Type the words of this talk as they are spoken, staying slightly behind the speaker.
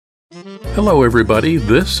Hello, everybody.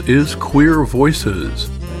 This is Queer Voices,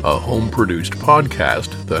 a home-produced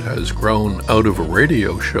podcast that has grown out of a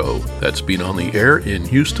radio show that's been on the air in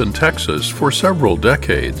Houston, Texas for several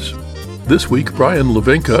decades. This week, Brian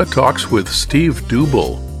Levinka talks with Steve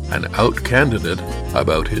Dubel, an out candidate,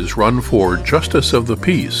 about his run for Justice of the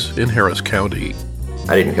Peace in Harris County.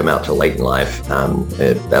 I didn't come out till late in life,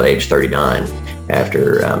 at about age 39,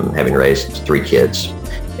 after having raised 3 kids.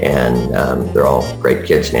 And they're all great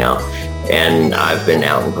kids now. And I've been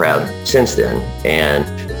out and proud since then. And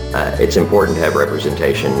it's important to have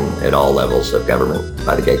representation at all levels of government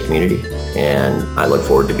by the gay community. And I look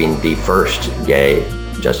forward to being the first gay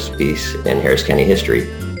Justice of Peace in Harris County history.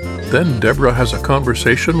 Then Deborah has a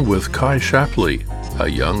conversation with Kai Shapley, a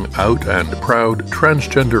young, out and proud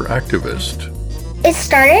transgender activist. It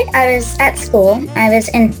started, I was at school. I was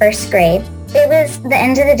in first grade. It was the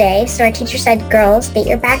end of the day, so our teacher said, "Girls, get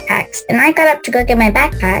your backpacks." And I got up to go get my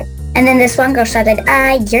backpack. And then this one girl shouted,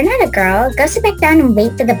 "You're not a girl. Go sit back down and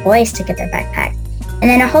wait for the boys to get their backpack." And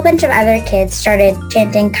then a whole bunch of other kids started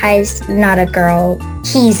chanting, "Kai's not a girl.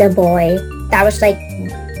 He's a boy." That was like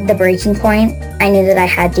the breaking point. I knew that I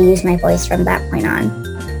had to use my voice from that point on.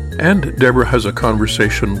 And Deborah has a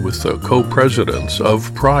conversation with the co-presidents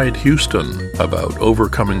of Pride Houston about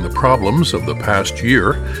overcoming the problems of the past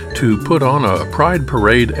year to put on a Pride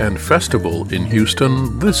parade and festival in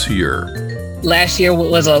Houston this year. Last year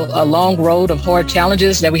was a long road of hard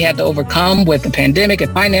challenges that we had to overcome with the pandemic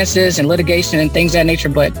and finances and litigation and things of that nature.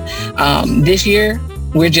 But this year,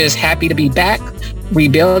 we're just happy to be back,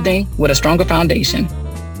 rebuilding with a stronger foundation.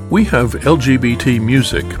 We have LGBT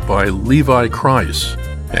music by Levi Kreis,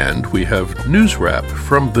 and we have news wrap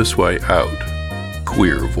from This Way Out.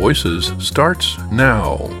 Queer Voices starts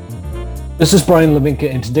now. This is Brian Levinka,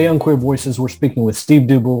 and today on Queer Voices, we're speaking with Steve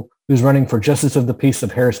Dubel, who's running for Justice of the Peace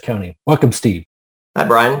of Harris County. Welcome, Steve. Hi,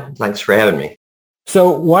 Brian. Thanks for having me. So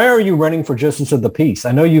why are you running for Justice of the Peace?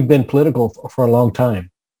 I know you've been political for a long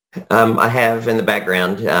time. I have in the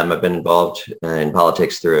background. I've been involved in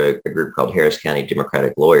politics through a group called Harris County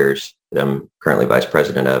Democratic Lawyers that I'm currently vice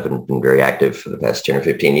president of and been very active for the past 10 or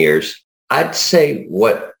 15 years. I'd say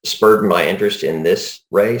what spurred my interest in this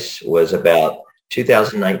race was about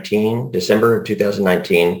 2019, December of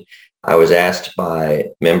 2019. I was asked by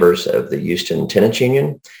members of the Houston Tenants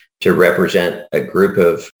Union to represent a group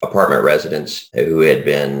of apartment residents who had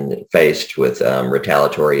been faced with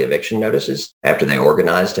retaliatory eviction notices after they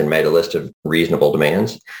organized and made a list of reasonable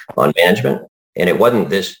demands on management. And it wasn't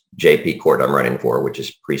this JP court I'm running for, which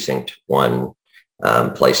is Precinct 1,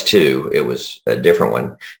 Place 2. It was a different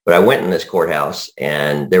one. But I went in this courthouse,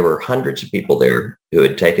 and there were hundreds of people there who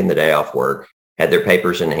had taken the day off work, had their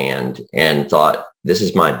papers in hand, and thought, this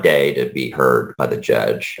is my day to be heard by the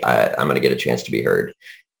judge. I'm going to get a chance to be heard.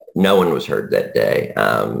 No one was heard that day.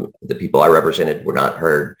 The people I represented were not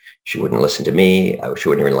heard. She wouldn't listen to me. She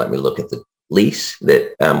wouldn't even let me look at the lease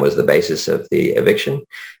that was the basis of the eviction.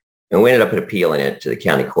 And we ended up appealing it to the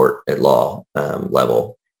county court at law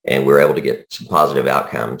level, and we were able to get some positive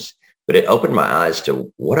outcomes. But it opened my eyes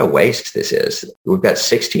to what a waste this is. We've got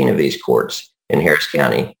 16 of these courts in Harris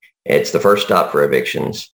County. It's the first stop for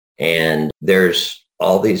evictions. And there's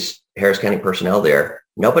all these Harris County personnel there.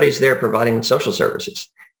 Nobody's there providing social services.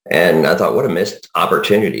 And I thought, what a missed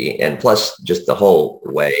opportunity. And plus, just the whole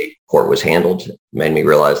way court was handled made me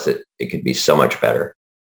realize that it could be so much better.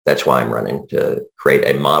 That's why I'm running, to create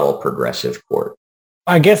a model progressive court.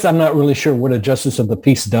 I guess I'm not really sure what a Justice of the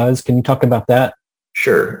Peace does. Can you talk about that?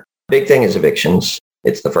 Sure. Big thing is evictions.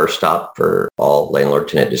 It's the first stop for all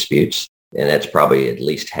landlord-tenant disputes. And that's probably at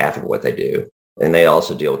least half of what they do. And they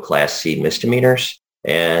also deal with Class C misdemeanors.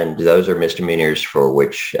 And those are misdemeanors for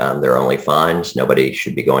which there are only fines. Nobody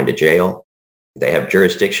should be going to jail. They have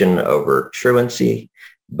jurisdiction over truancy,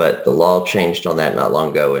 but the law changed on that not long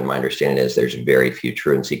ago. And my understanding is there's very few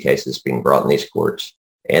truancy cases being brought in these courts.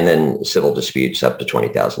 And then civil disputes up to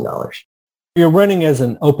 $20,000. You're running as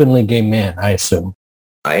an openly gay man, I assume.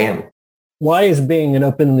 I am. Why is being an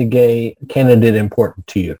openly gay candidate important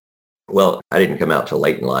to you? Well, I didn't come out till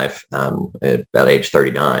late in life, at about age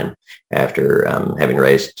 39, after having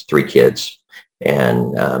raised 3 kids.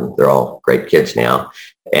 And they're all great kids now.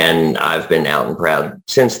 And I've been out and proud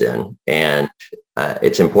since then. And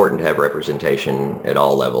it's important to have representation at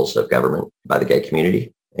all levels of government by the gay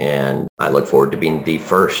community. And I look forward to being the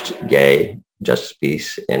first gay Justice of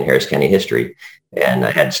Peace in Harris County history. And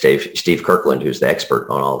I had Steve Kirkland, who's the expert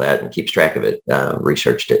on all that and keeps track of it,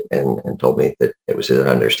 researched it and told me that it was an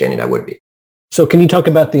understanding I would be. So can you talk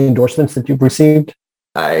about the endorsements that you've received?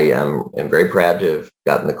 I am very proud to have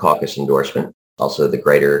gotten the caucus endorsement, also the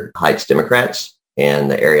Greater Heights Democrats,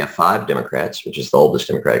 and the Area 5 Democrats, which is the oldest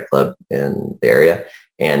Democratic club in the area,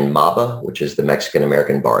 and MABA, which is the Mexican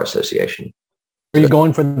American Bar Association. Are you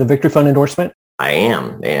going for the Victory Fund endorsement? I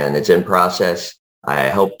am, and it's in process. I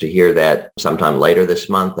hope to hear that sometime later this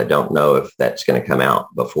month. I don't know if that's going to come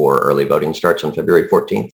out before early voting starts on February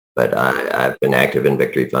 14th, but I've been active in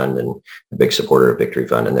Victory Fund and a big supporter of Victory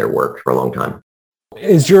Fund and their work for a long time.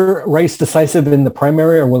 Is your race decisive in the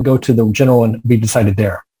primary, or will it go to the general and be decided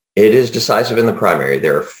there? It is decisive in the primary.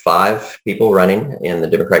 There are 5 people running in the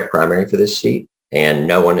Democratic primary for this seat, and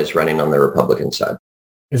no one is running on the Republican side.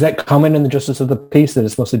 Is that common in the Justice of the Peace that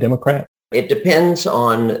it's mostly Democrat? It depends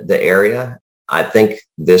on the area. I think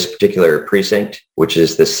this particular precinct, which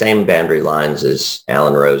is the same boundary lines as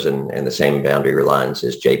Alan Rosen and the same boundary lines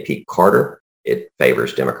as J.P. Carter, it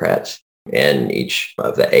favors Democrats. And each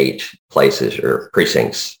of the 8 places or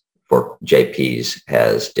precincts for JPs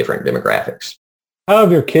has different demographics. How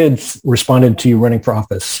have your kids responded to you running for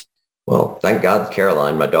office? Well, thank God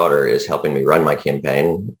Caroline, my daughter, is helping me run my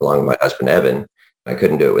campaign along with my husband, Evan. I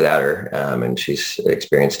couldn't do it without her, and she's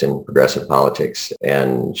experienced in progressive politics,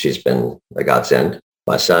 and she's been a godsend.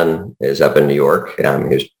 My son is up in New York. He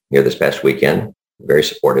was here this past weekend, very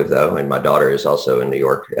supportive, though, and my daughter is also in New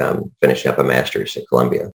York, finishing up a master's at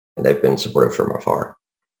Columbia, and they've been supportive from afar.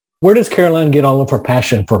 Where does Caroline get all of her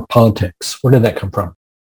passion for politics? Where did that come from?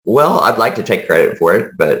 Well, I'd like to take credit for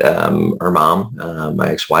it, but her mom,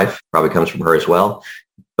 my ex-wife, probably comes from her as well.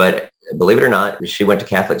 But believe it or not, she went to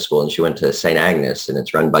Catholic school and she went to St. Agnes, and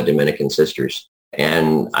it's run by Dominican sisters.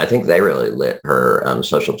 And I think they really lit her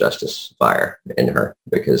social justice fire in her,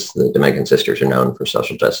 because the Dominican sisters are known for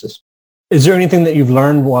social justice. Is there anything that you've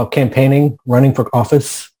learned while campaigning, running for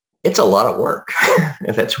office? It's a lot of work.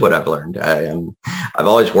 That's what I've learned. I've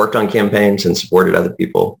always worked on campaigns and supported other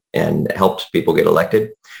people and helped people get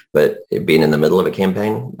elected. But being in the middle of a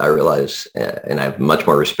campaign, I realize, and I have much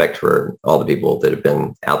more respect for all the people that have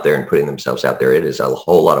been out there and putting themselves out there. It is a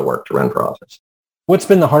whole lot of work to run for office. What's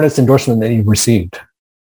been the hardest endorsement that you've received?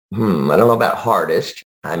 I don't know about hardest.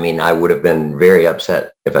 I mean, I would have been very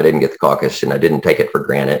upset if I didn't get the caucus, and I didn't take it for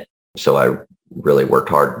granted. So I really worked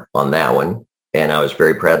hard on that one. And I was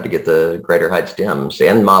very proud to get the Greater Heights Dems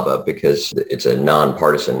and MABA, because it's a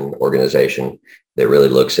nonpartisan organization that really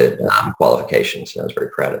looks at qualifications. And I was very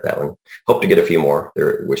proud of that one. Hope to get a few more.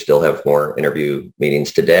 We still have more interview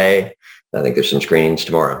meetings today. I think there's some screenings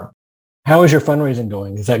tomorrow. How is your fundraising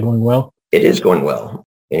going? Is that going well? It is going well.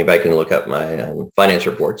 Anybody can look up my finance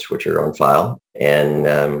reports, which are on file.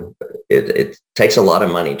 And it takes a lot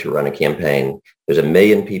of money to run a campaign. There's 1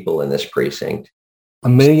 million people in this precinct.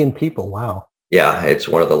 1 million people. Wow. Yeah, it's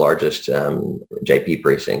one of the largest JP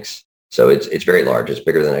precincts. So it's very large. It's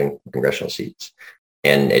bigger than congressional seats.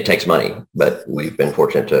 And it takes money, but we've been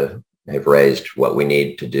fortunate to have raised what we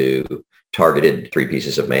need to do targeted 3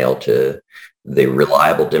 pieces of mail to the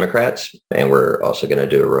reliable Democrats. And we're also going to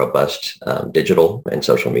do a robust digital and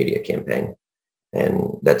social media campaign.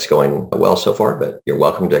 And that's going well so far, but you're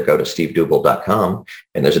welcome to go to steveduble.com.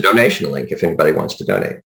 And there's a donation link if anybody wants to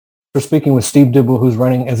donate. We're speaking with Steve Duble, who's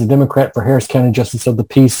running as a Democrat for Harris County Justice of the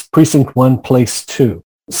Peace, Precinct 1, Place 2.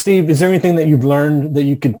 Steve, is there anything that you've learned that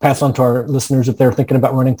you could pass on to our listeners if they're thinking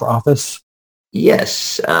about running for office?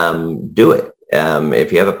 Yes, do it.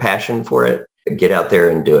 If you have a passion for it, get out there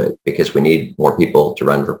and do it, because we need more people to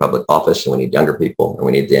run for public office, and we need younger people, and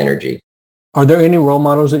we need the energy. Are there any role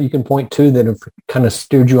models that you can point to that have kind of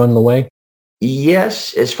steered you on the way?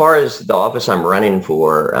 Yes, as far as the office I'm running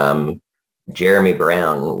for, Jeremy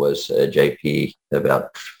Brown was a JP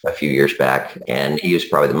about a few years back, and he was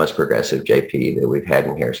probably the most progressive JP that we've had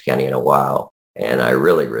in Harris County in a while. And I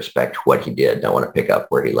really respect what he did. And I want to pick up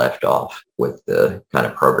where he left off with the kind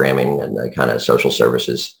of programming and the kind of social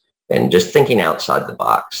services and just thinking outside the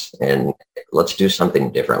box. And let's do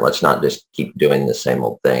something different. Let's not just keep doing the same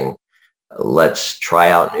old thing. Let's try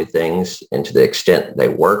out new things. And to the extent they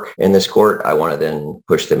work in this court, I want to then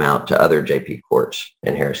push them out to other JP courts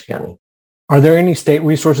in Harris County. Are there any state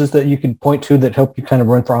resources that you could point to that help you kind of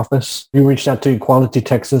run for office? You reached out to Equality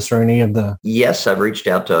Texas or any of the... Yes, I've reached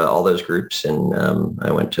out to all those groups, and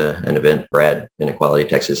I went to an event Brad in Equality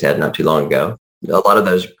Texas had not too long ago. A lot of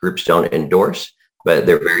those groups don't endorse, but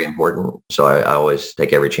they're very important. So I always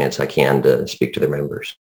take every chance I can to speak to their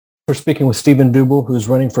members. We're speaking with Stephen Duble, who's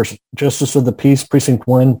running for Justice of the Peace, Precinct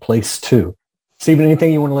 1, Place 2. Stephen,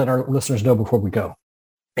 anything you want to let our listeners know before we go?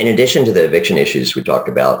 In addition to the eviction issues we talked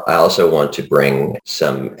about, I also want to bring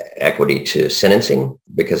some equity to sentencing,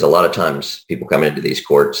 because a lot of times people come into these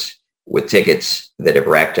courts with tickets that have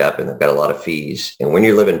racked up and they've got a lot of fees. And when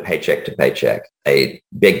you're living paycheck to paycheck, a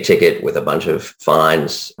big ticket with a bunch of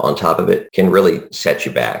fines on top of it can really set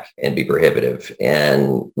you back and be prohibitive.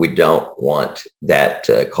 And we don't want that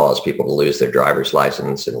to cause people to lose their driver's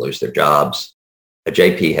license and lose their jobs. A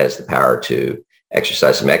JP has the power to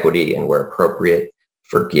exercise some equity and, where appropriate,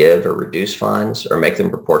 forgive or reduce fines or make them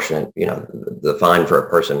proportionate. You know, the fine for a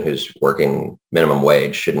person who's working minimum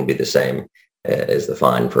wage shouldn't be the same as the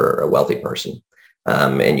fine for a wealthy person.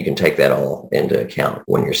 And you can take that all into account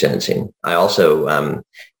when you're sentencing. I also, I'm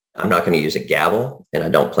not going to use a gavel, and I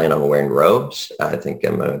don't plan on wearing robes. I think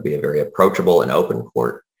I'm going to be a very approachable and open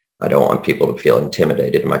court. I don't want people to feel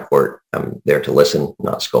intimidated in my court. I'm there to listen,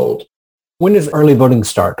 not scold. When does early voting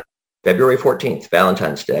start? February 14th,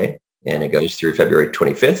 Valentine's Day, and it goes through February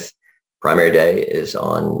 25th. Primary day is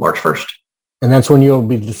on March 1st. And that's when you'll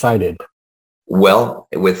be decided. Well,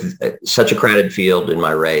 with such a crowded field in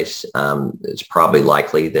my race, it's probably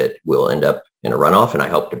likely that we'll end up in a runoff, and I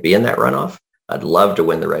hope to be in that runoff. I'd love to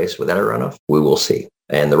win the race without a runoff. We will see.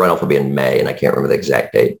 And the runoff will be in May, and I can't remember the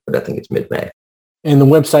exact date, but I think it's mid-May. And the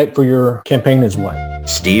website for your campaign is what?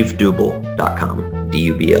 SteveDuble.com,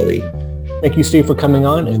 D-U-B-L-E. Thank you, Steve, for coming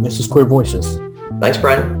on, and this is Queer Voices. Thanks,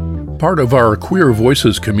 Brian. Part of our Queer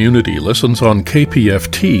Voices community listens on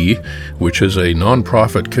KPFT, which is a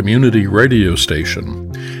nonprofit community radio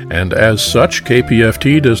station. And as such,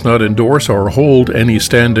 KPFT does not endorse or hold any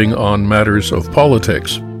standing on matters of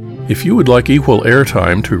politics. If you would like equal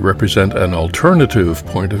airtime to represent an alternative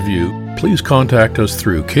point of view, please contact us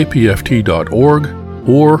through kpft.org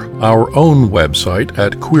or our own website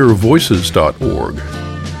at queervoices.org.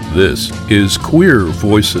 This is Queer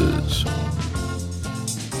Voices.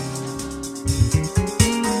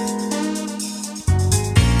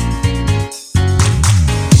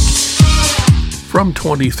 From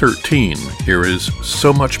 2013, here is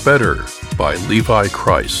So Much Better by Levi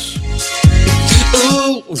Christ.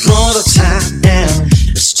 Ooh, all the time now,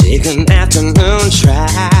 let's take an afternoon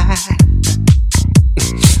try.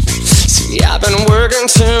 See, I've been working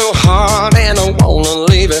too hard and I wanna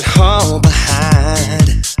leave it all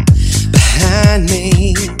behind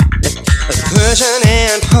me. Pushing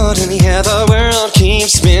and pulling, yeah, the world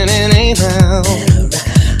keeps spinning around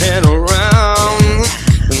and around.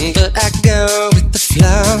 But I go with the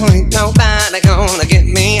flow, ain't nobody gonna get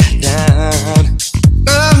me down.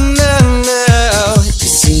 Oh no, no. You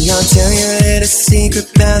see, I'll tell you a little secret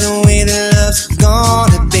about the way that love's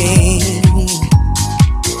gonna be.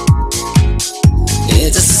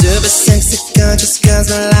 It's a super sexy, conscious,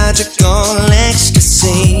 cosmological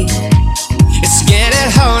ecstasy. It's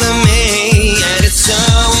getting hold of me, and it's so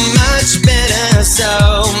much better,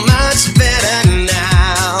 so much better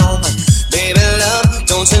now. Baby love,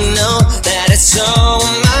 don't you know that it's so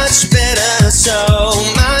much better, so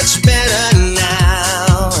much better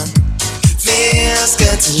now. Feels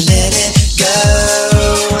good to let it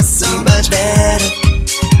go, so much better.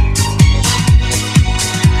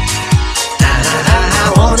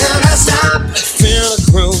 I won't ever stop, feel the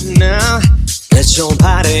groove now. Let your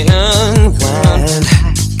body unwind.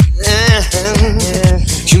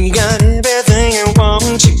 You got everything you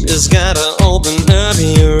want, you just gotta open up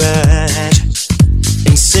your eyes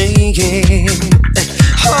and see it.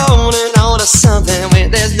 Holding on to something when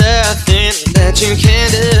there's nothing that you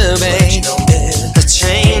can do, babe.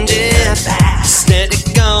 Change it, just let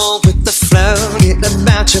it go with the flow. Get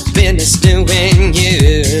about your business, doing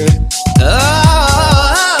you.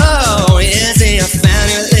 Oh, yeah, see, I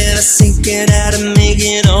found your little secret how to make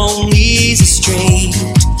it on easy street.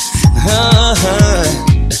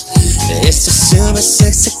 It's a super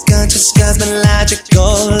sexy, conscious,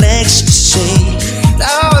 cosmological ecstasy.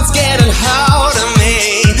 Oh, it's getting hold of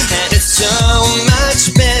me, and it's so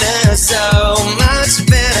much better, so much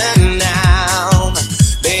better now.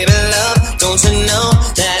 Baby love, don't you know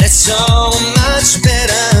that it's so much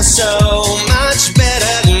better, so much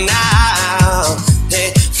better now.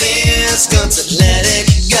 It feels good to let it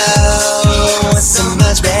go, it's so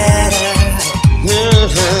much better.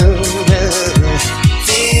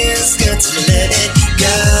 Feels good to let it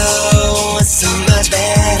go, it's so much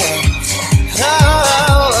better.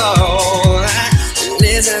 Oh,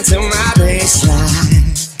 listen to my bass line.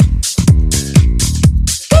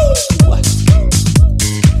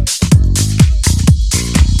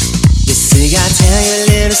 You see, I tell you a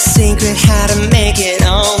little secret how to make it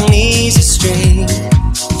on easy street.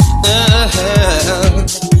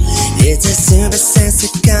 It's a super sexy,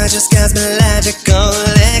 conscious, cosmological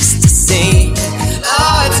ecstasy.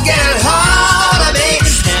 Oh, it's getting hold of me,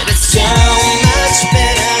 and it's so much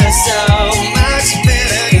better, so much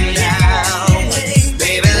better now.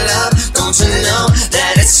 Baby love, don't you know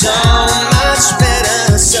that it's so much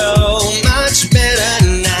better, so much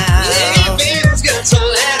better now? It feels good to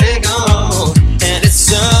let it go, and it's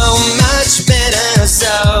so much better,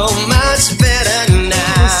 so much better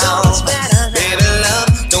now. So much better now. Baby love,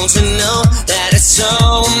 don't you know that it's so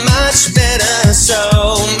much better,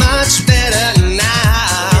 so much better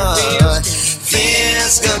now?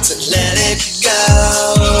 Feels good to let it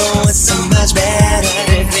go. It's so much better.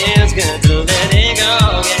 It feels good to let it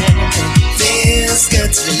go. Yeah. Feels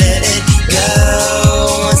good to let it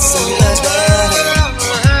go. It's so much better.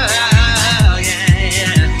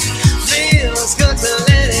 Yeah. Feels good to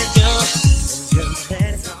let it go.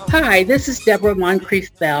 Hi, this is Deborah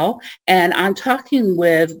Moncrief Bell, and I'm talking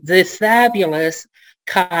with this fabulous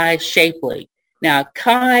Kai Shapley. Now,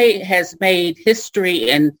 Kai has made history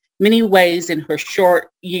in many ways in her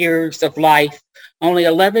short years of life. Only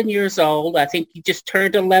 11 years old. I think he just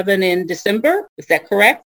turned 11 in December. Is that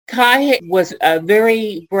correct? Kai was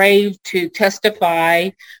very brave to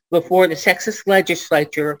testify before the Texas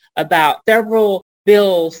legislature about several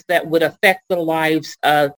bills that would affect the lives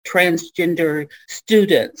of transgender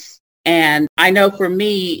students. And I know for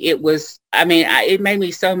me, it made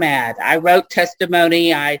me so mad. I wrote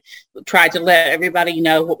testimony. I tried to let everybody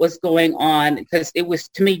know what was going on because it was,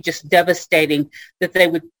 to me, just devastating that they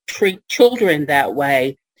would treat children that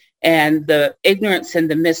way and the ignorance and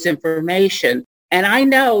the misinformation. And I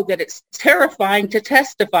know that it's terrifying to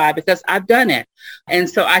testify because I've done it. And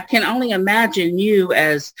so I can only imagine you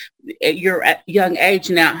as your young age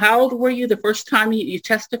now. How old were you the first time you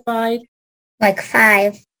testified? Like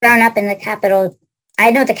 5. Grown up in the Capitol. I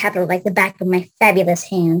know the Capitol like the back of my fabulous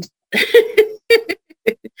hand.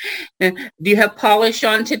 Do you have polish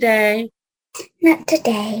on today? Not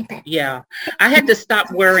today, but... Yeah. I had to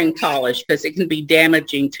stop wearing polish because it can be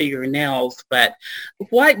damaging to your nails. But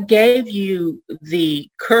what gave you the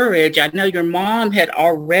courage? I know your mom had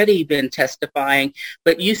already been testifying,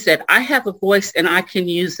 but you said, I have a voice and I can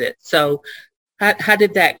use it. So how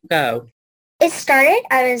did that go? It started,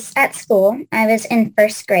 I was at school. I was in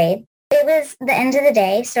first grade. It was the end of the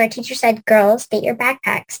day, so our teacher said, girls, get your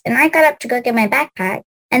backpacks. And I got up to go get my backpack.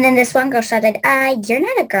 And then this one girl shouted, you're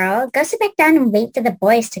not a girl. Go sit back down and wait for the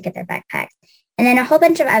boys to get their backpacks. And then a whole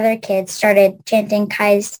bunch of other kids started chanting,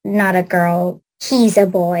 Kai's not a girl. He's a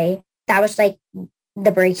boy. That was like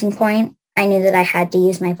the breaking point. I knew that I had to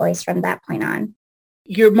use my voice from that point on.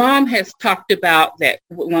 Your mom has talked about that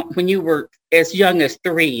when you were as young as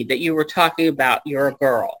 3, that you were talking about you're a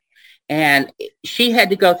girl. And she had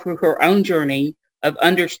to go through her own journey of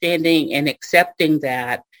understanding and accepting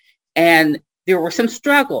that. And there were some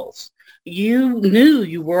struggles. You knew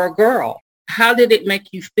you were a girl. How did it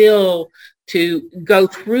make you feel to go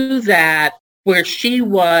through that where she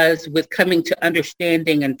was with coming to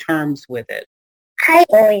understanding and terms with it? I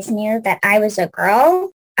always knew that I was a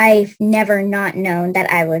girl. I've never not known that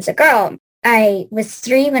I was a girl. I was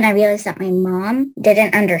 3 when I realized that my mom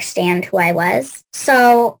didn't understand who I was.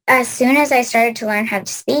 So as soon as I started to learn how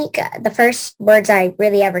to speak, the first words I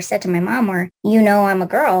really ever said to my mom were, you know, I'm a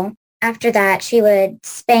girl. After that, she would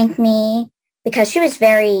spank me because she was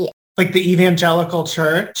very... Like the evangelical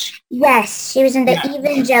church? Yes, she was in the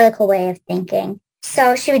evangelical way of thinking.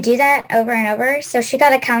 So she would do that over and over. So she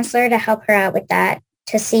got a counselor to help her out with that,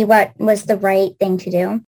 to see what was the right thing to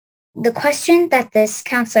do. The question that this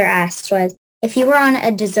counselor asked was, if you were on a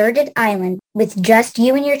deserted island with just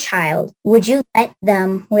you and your child, would you let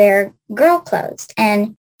them wear girl clothes?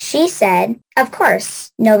 And she said, of course,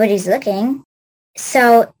 nobody's looking.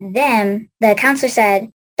 So then the counselor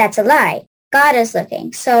said, that's a lie. God is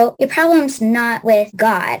looking. So your problem's not with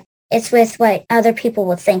God. It's with what other people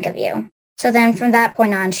will think of you. So then from that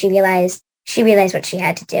point on, she realized what she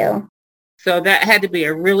had to do. So that had to be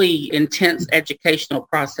a really intense educational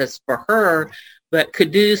process for her, but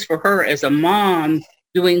kudos for her as a mom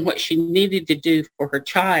doing what she needed to do for her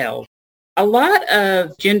child. A lot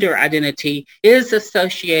of gender identity is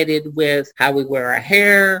associated with how we wear our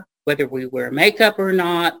hair, whether we wear makeup or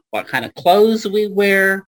not, what kind of clothes we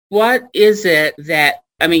wear. What is it that,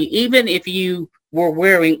 even if you were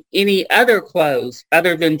wearing any other clothes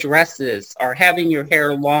other than dresses or having your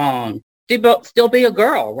hair long, you'd still be a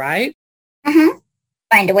girl, right? Mm-hmm.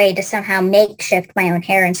 Find a way to somehow makeshift my own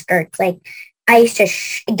hair and skirts. Like I used to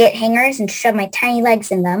get hangers and shove my tiny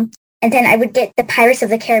legs in them. And then I would get the Pirates of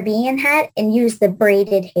the Caribbean hat and use the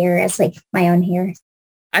braided hair as like my own hair.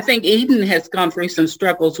 I think Eden has gone through some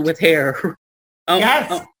struggles with hair.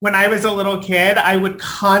 Yes. When I was a little kid, I would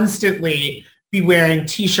constantly be wearing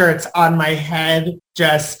T-shirts on my head,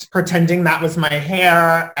 just pretending that was my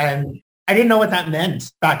hair. And I didn't know what that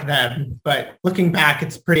meant back then. But looking back,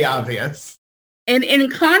 it's pretty obvious. And in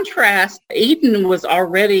contrast, Eden was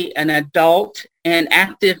already an adult and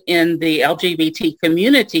active in the LGBT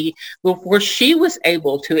community before she was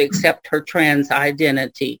able to accept her trans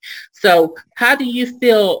identity. So how do you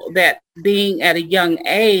feel that being at a young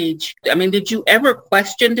age, I mean, did you ever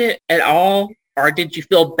question it at all? Or did you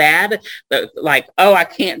feel bad? Like, oh, I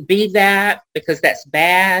can't be that because that's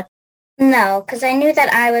bad? No, because I knew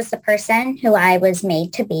that I was the person who I was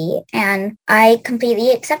made to be, and I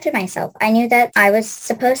completely accepted myself. I knew that I was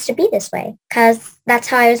supposed to be this way because that's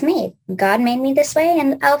how I was made. God made me this way,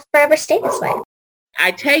 and I'll forever stay this way.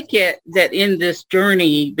 I take it that in this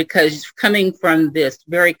journey, because coming from this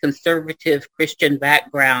very conservative Christian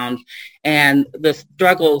background and the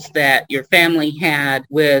struggles that your family had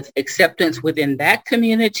with acceptance within that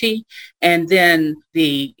community, and then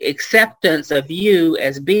the acceptance of you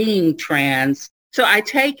as being trans. So I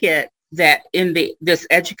take it that in this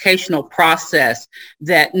educational process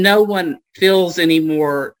that no one feels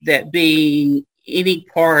anymore that being any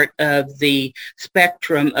part of the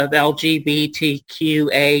spectrum of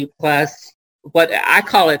LGBTQA plus, what I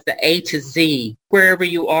call it the A to Z, wherever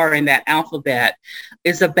you are in that alphabet,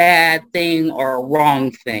 is a bad thing or a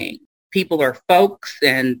wrong thing. People are folks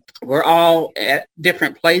and we're all at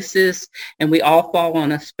different places and we all fall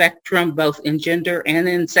on a spectrum, both in gender and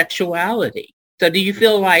in sexuality. So do you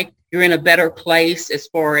feel like you're in a better place as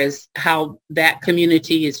far as how that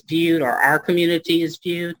community is viewed or our community is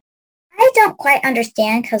viewed? I don't quite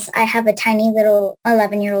understand because I have a tiny little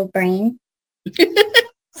 11-year-old brain.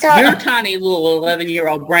 So your tiny little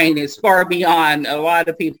 11-year-old brain is far beyond a lot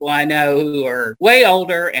of people I know who are way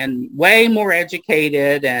older and way more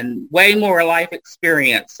educated and way more life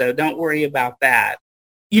experience. So don't worry about that.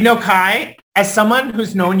 You know, Kai, as someone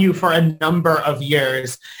who's known you for a number of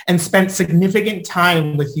years and spent significant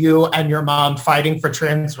time with you and your mom fighting for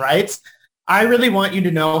trans rights, I really want you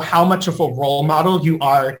to know how much of a role model you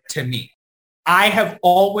are to me. I have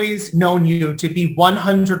always known you to be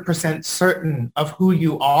 100% certain of who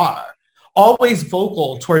you are, always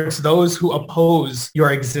vocal towards those who oppose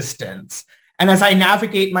your existence. And as I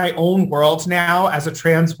navigate my own world now as a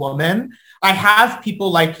trans woman, I have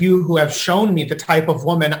people like you who have shown me the type of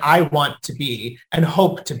woman I want to be and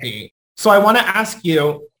hope to be. So I want to ask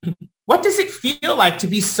you, what does it feel like to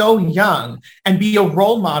be so young and be a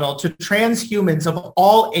role model to trans humans of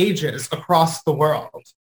all ages across the world?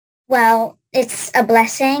 Well, it's a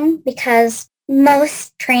blessing because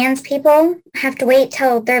most trans people have to wait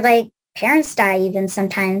till their parents die even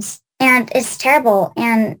sometimes. And it's terrible.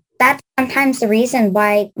 And that's sometimes the reason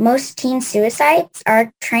why most teen suicides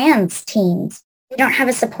are trans teens. They don't have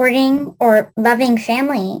a supporting or loving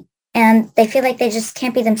family and they feel like they just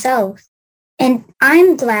can't be themselves. And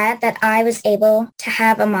I'm glad that I was able to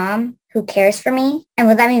have a mom who cares for me and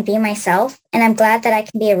would let me be myself. And I'm glad that I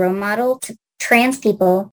can be a role model to trans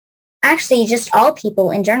people, actually just all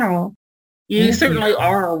people in general. You certainly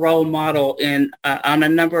are a role model on a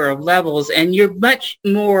number of levels, and you're much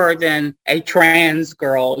more than a trans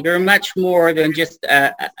girl. You're much more than just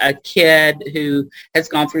a kid who has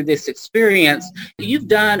gone through this experience. You've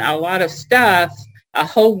done a lot of stuff. A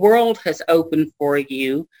whole world has opened for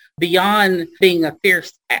you. Beyond being a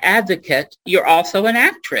fierce advocate, you're also an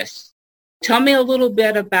actress. Tell me a little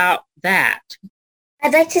bit about that.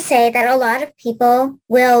 I'd like to say that a lot of people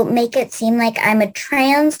will make it seem like I'm a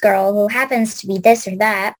trans girl who happens to be this or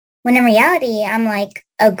that, when in reality, I'm like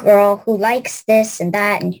a girl who likes this and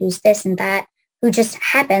that and who's this and that, who just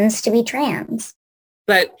happens to be trans.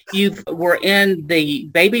 But you were in the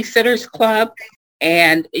Babysitters Club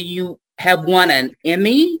and you have won an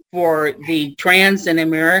Emmy for the Trans in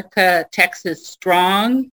America Texas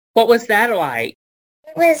Strong. What was that like?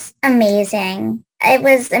 It was amazing. It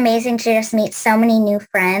was amazing to just meet so many new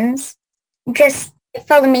friends. It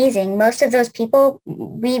felt amazing. Most of those people,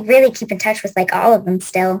 we really keep in touch with all of them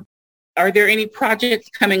still. Are there any projects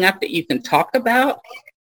coming up that you can talk about?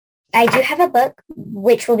 I do have a book,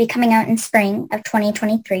 which will be coming out in spring of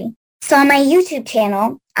 2023. So on my YouTube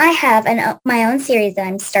channel, I have my own series that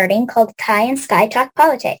I'm starting called Kai and Sky Talk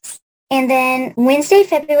Politics. And then Wednesday,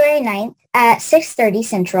 February 9th at 6:30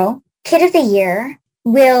 Central, Kid of the Year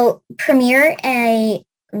will premiere a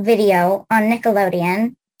video on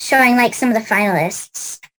Nickelodeon showing some of the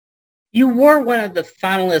finalists. You were one of the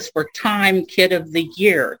finalists for Time Kid of the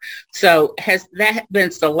Year. So has that been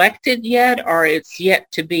selected yet or it's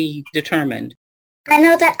yet to be determined? I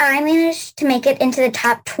know that I managed to make it into the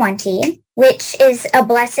top 20, which is a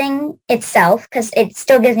blessing itself because it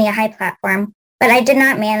still gives me a high platform, but I did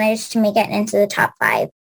not manage to make it into the top 5.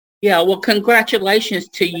 Yeah, well, congratulations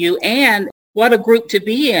to you, and what a group to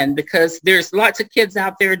be in because there's lots of kids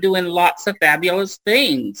out there doing lots of fabulous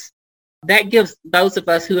things. that gives those of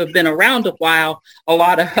us who have been around a while a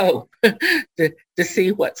lot of hope to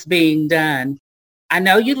see what's being done. I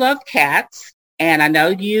know you love cats, and I know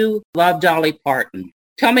you love Dolly Parton.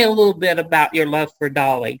 Tell me a little bit about your love for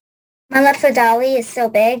Dolly. My love for Dolly is so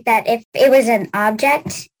big that if it was an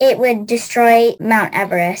object, it would destroy Mount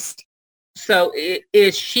Everest. So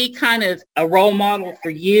is she kind of a role model for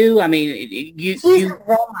you? I mean, She's a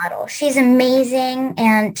role model. She's amazing,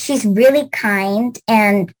 and she's really kind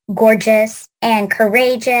and gorgeous and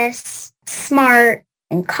courageous, smart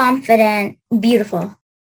and confident, beautiful.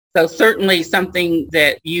 So certainly something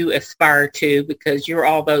that you aspire to, because you're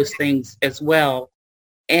all those things as well.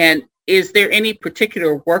 And is there any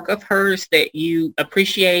particular work of hers that you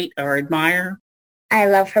appreciate or admire? I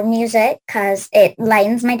love her music because it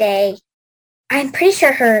lightens my day. I'm pretty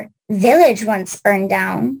sure her village once burned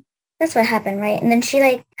down. That's what happened, right? And then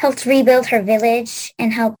she helped rebuild her village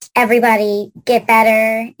and helped everybody get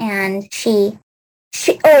better. And she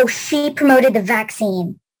promoted the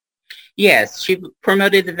vaccine. Yes, she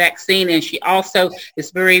promoted the vaccine, and she also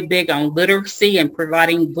is very big on literacy and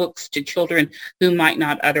providing books to children who might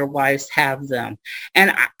not otherwise have them.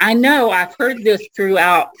 And I know I've heard this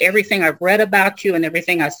throughout everything I've read about you and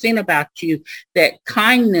everything I've seen about you, that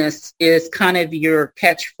kindness is kind of your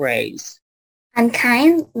catchphrase. I'm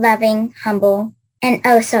kind, loving, humble, and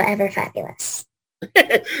oh so ever fabulous.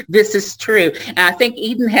 This is true. And I think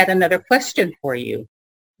Eden had another question for you.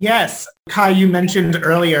 Yes. Kai, you mentioned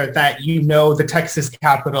earlier that you know the Texas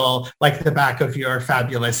Capitol like the back of your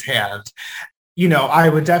fabulous hand. I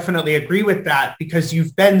would definitely agree with that because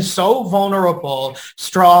you've been so vulnerable,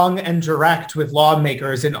 strong, and direct with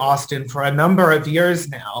lawmakers in Austin for a number of years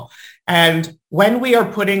now. And when we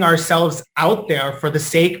are putting ourselves out there for the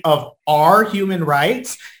sake of our human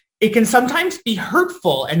rights, it can sometimes be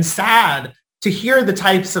hurtful and sad to hear the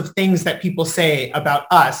types of things that people say about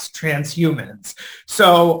us transhumans.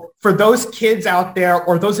 So for those kids out there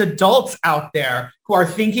or those adults out there who are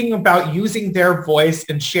thinking about using their voice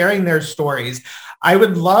and sharing their stories, I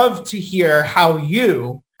would love to hear how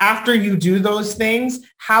you, after you do those things,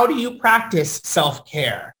 how do you practice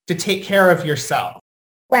self-care to take care of yourself?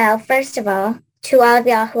 Well, first of all, to all of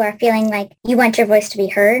y'all who are feeling like you want your voice to be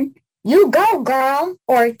heard, you go, girl,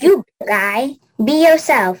 or you guy, be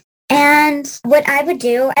yourself. And what I would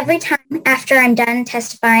do every time after I'm done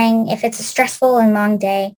testifying, if it's a stressful and long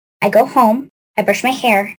day, I go home, I brush my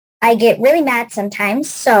hair. I get really mad sometimes.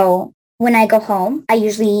 So when I go home, I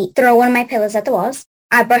usually throw one of my pillows at the walls.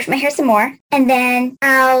 I brush my hair some more, and then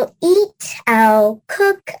I'll eat, I'll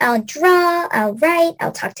cook, I'll draw, I'll write,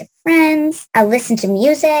 I'll talk to friends, I'll listen to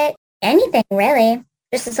music, anything really,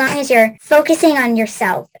 just as long as you're focusing on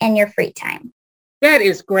yourself and your free time. That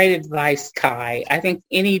is great advice, Kai. I think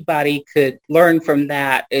anybody could learn from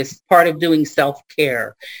that as part of doing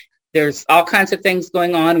self-care. There's all kinds of things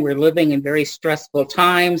going on. We're living in very stressful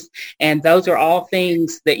times, and those are all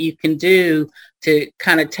things that you can do to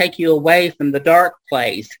kind of take you away from the dark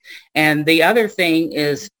place. And the other thing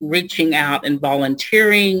is reaching out and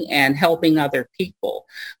volunteering and helping other people.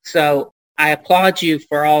 So I applaud you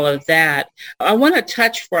for all of that. I want to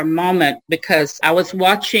touch for a moment because I was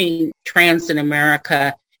watching Trans in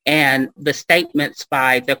America and the statements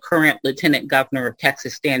by the current Lieutenant Governor of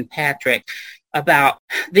Texas, Dan Patrick, about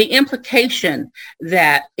the implication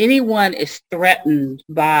that anyone is threatened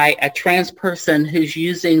by a trans person who's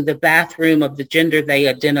using the bathroom of the gender they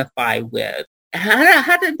identify with.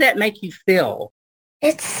 How did that make you feel?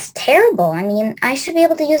 It's terrible. I mean, I should be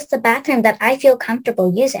able to use the bathroom that I feel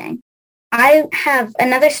comfortable using. I have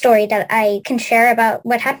another story that I can share about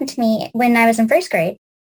what happened to me when I was in first grade.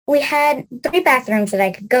 We had 3 bathrooms that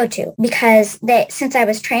I could go to because since I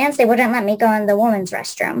was trans, they wouldn't let me go in the women's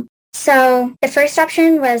restroom. So the first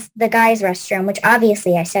option was the guys' restroom, which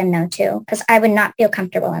obviously I said no to because I would not feel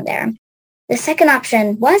comfortable in there. The second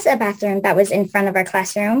option was a bathroom that was in front of our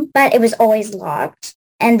classroom, but it was always locked.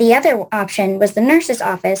 And the other option was the nurse's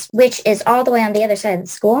office, which is all the way on the other side of the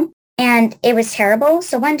school. And it was terrible.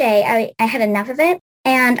 So one day I had enough of it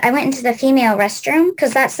and I went into the female restroom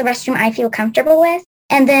because that's the restroom I feel comfortable with.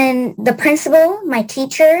 And then the principal, my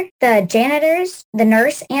teacher, the janitors, the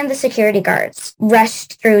nurse, and the security guards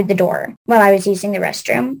rushed through the door while I was using the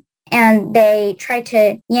restroom. And they tried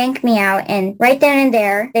to yank me out. And right then and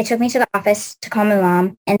there, they took me to the office to call my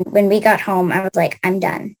mom. And when we got home, I was like, I'm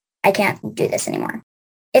done. I can't do this anymore.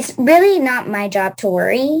 It's really not my job to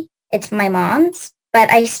worry. It's my mom's. But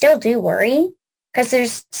I still do worry because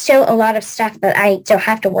there's still a lot of stuff that I still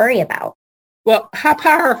have to worry about. Well, how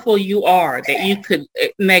powerful you are that you could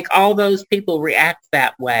make all those people react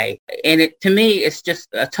that way. And to me, it's just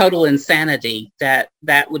a total insanity that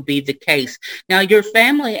would be the case. Now, your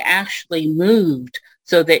family actually moved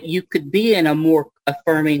so that you could be in a more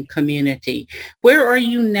affirming community. Where are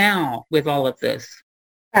you now with all of this?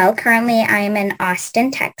 Well, currently I'm in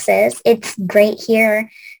Austin, Texas. It's great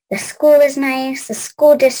here. The school is nice. The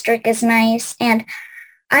school district is nice. And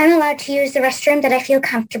I'm allowed to use the restroom that I feel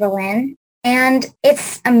comfortable in. And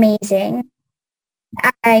it's amazing.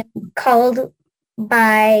 I called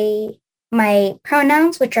by my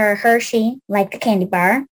pronouns, which are her, she, like the candy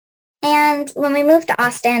bar. And when we moved to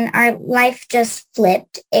Austin, our life just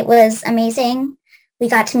flipped. It was amazing. We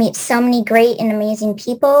got to meet so many great and amazing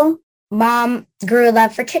people. Mom grew a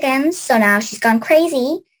love for chickens, so now she's gone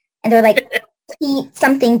crazy. And they're like, eat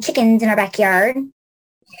something chickens in our backyard.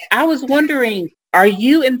 I was wondering, are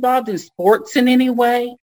you involved in sports in any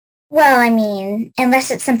way? Well, I mean,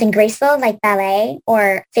 unless it's something graceful like ballet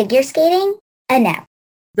or figure skating, no.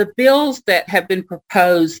 The bills that have been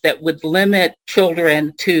proposed that would limit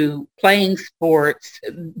children to playing sports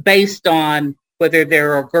based on whether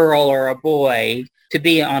they're a girl or a boy to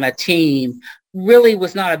be on a team really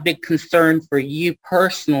was not a big concern for you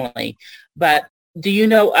personally. But do you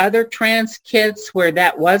know other trans kids where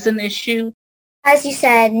that was an issue? As you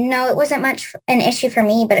said, no, it wasn't much an issue for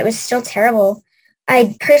me, but it was still terrible.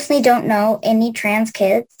 I personally don't know any trans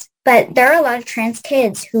kids, but there are a lot of trans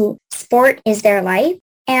kids who sport is their life.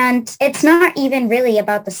 And it's not even really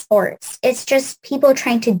about the sports. It's just people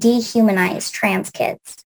trying to dehumanize trans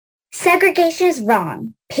kids. Segregation is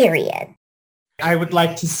wrong, period. I would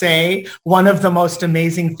like to say one of the most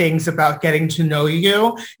amazing things about getting to know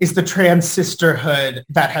you is the trans sisterhood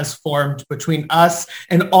that has formed between us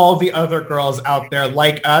and all the other girls out there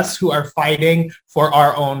like us who are fighting for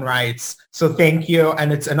our own rights. So thank you,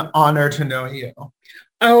 and it's an honor to know you.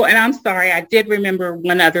 Oh, and I'm sorry, I did remember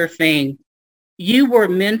one other thing. You were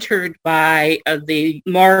mentored by the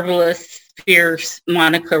marvelous, fierce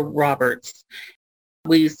Monica Roberts.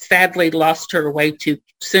 We sadly lost her way too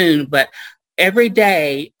soon, but every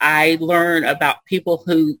day I learn about people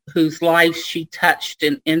whose lives she touched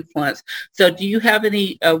and influenced. So do you have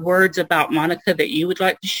any words about Monica that you would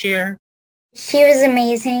like to share? She was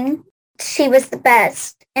amazing. She was the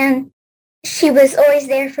best. And she was always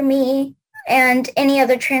there for me and any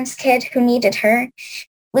other trans kid who needed her.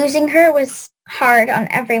 Losing her was hard on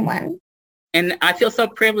everyone. And I feel so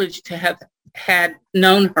privileged to have had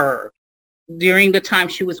known her. During the time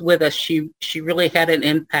she was with us, she really had an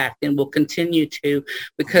impact and will continue to,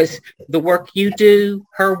 because the work you do,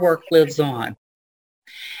 her work lives on.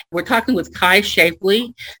 We're talking with Kai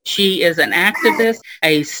Shapley. She is an activist,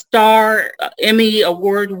 a star, Emmy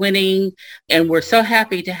award-winning, and we're so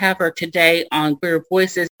happy to have her today on Queer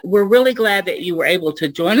Voices. We're really glad that you were able to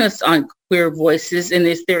join us on Queer Voices. And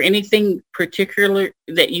is there anything particular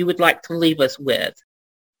that you would like to leave us with?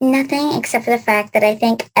 Nothing except for the fact that I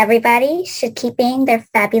think everybody should keep being their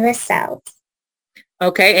fabulous selves.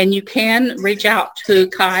 Okay, and you can reach out to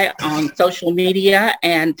Kai on social media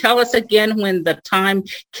and tell us again when the time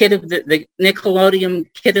Kid of the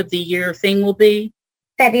Nickelodeon Kid of the Year thing will be.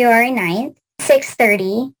 February 9th,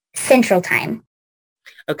 6:30 Central Time.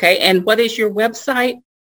 Okay, and what is your website?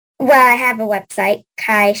 Well, I have a website,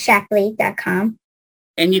 kaishapley.com.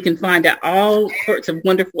 And you can find out all sorts of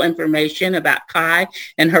wonderful information about Kai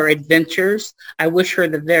and her adventures. I wish her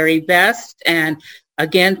the very best. And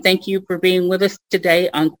again, thank you for being with us today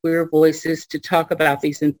on Queer Voices to talk about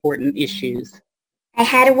these important issues. I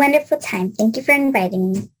had a wonderful time. Thank you for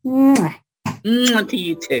inviting me. Mwah. Mwah to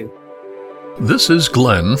you too. This is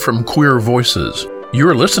Glenn from Queer Voices.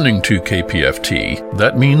 You're listening to KPFT.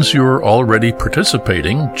 That means you're already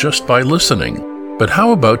participating just by listening. But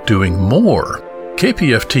how about doing more?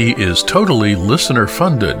 KPFT is totally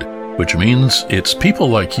listener-funded, which means it's people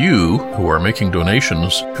like you who are making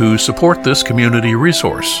donations who support this community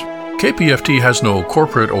resource. KPFT has no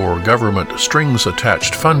corporate or government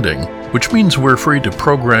strings-attached funding, which means we're free to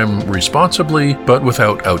program responsibly but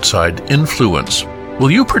without outside influence.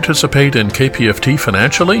 Will you participate in KPFT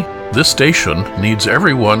financially? This station needs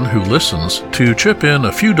everyone who listens to chip in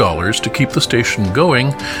a few dollars to keep the station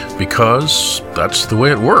going, because that's the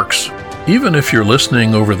way it works. Even if you're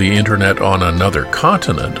listening over the internet on another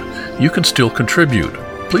continent, you can still contribute.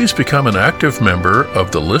 Please become an active member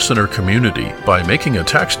of the listener community by making a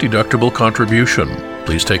tax-deductible contribution.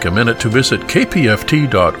 Please take a minute to visit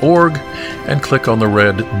kpft.org and click on the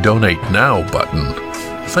red Donate Now button.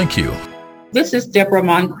 Thank you. This is Deborah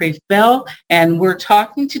Moncrief Bell, and we're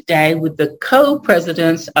talking today with the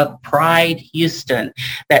co-presidents of Pride Houston.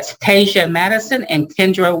 That's Tasia Madison and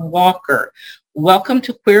Kendra Walker. Welcome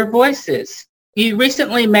to Queer Voices. You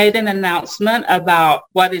recently made an announcement about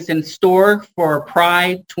what is in store for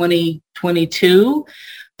Pride 2022.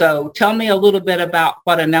 So tell me a little bit about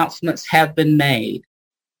what announcements have been made.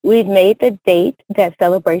 We've made the date that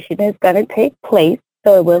celebration is going to take place.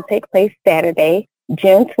 So it will take place Saturday,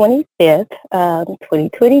 June 25th,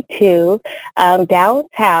 2022,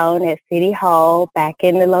 downtown at City Hall, back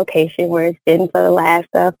in the location where it's been for the last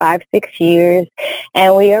 5-6 years.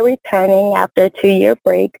 And we are returning after a 2-year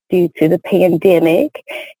break due to the pandemic.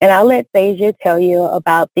 And I'll let Tasia tell you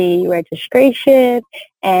about the registration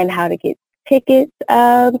and how to get tickets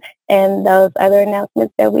and those other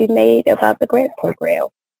announcements that we made about the grant program.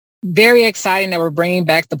 Very exciting that we're bringing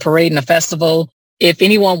back the parade and the festival. If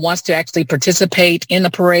anyone wants to actually participate in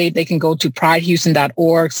the parade, they can go to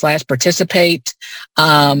pridehouston.org/participate.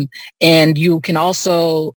 And you can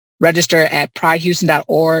also register at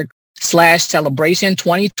pridehouston.org/celebration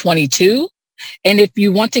 2022. And if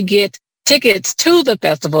you want to get tickets to the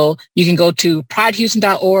festival, you can go to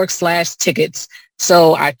pridehouston.org/tickets.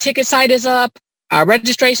 So our ticket site is up, our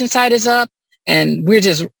registration site is up, and we're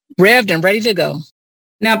just revved and ready to go.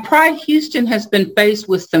 Now, Pride Houston has been faced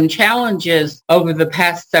with some challenges over the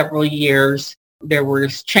past several years. There were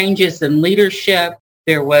changes in leadership.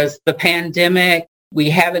 There was the pandemic.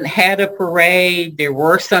 We haven't had a parade. There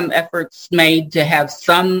were some efforts made to have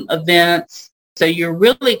some events. So you're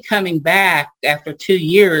really coming back after 2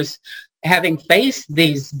 years, having faced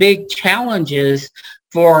these big challenges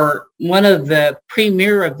for one of the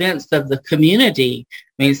premier events of the community.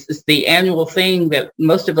 I mean, it's the annual thing that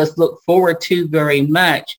most of us look forward to very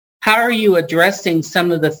much. How are you addressing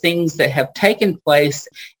some of the things that have taken place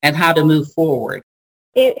and how to move forward?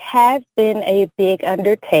 It has been a big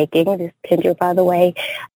undertaking. This is Kendra, by the way.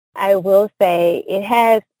 I will say it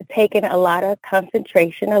has taken a lot of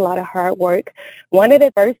concentration, a lot of hard work. One of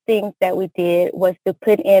the first things that we did was to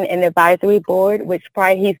put in an advisory board, which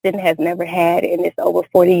Pride Houston has never had in its over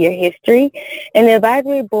 40-year history. And the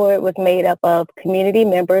advisory board was made up of community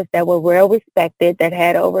members that were well respected, that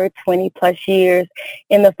had over 20 plus years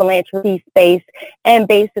in the philanthropy space, and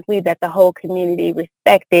basically that the whole community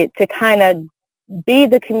respected, to kind of be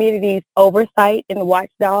the community's oversight and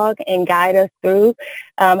watchdog and guide us through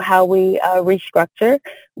how we restructure.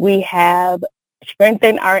 We have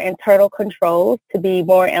strengthened our internal controls to be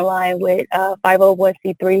more in line with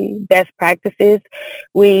 501c3 best practices.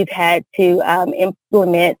 We've had to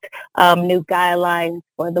implement new guidelines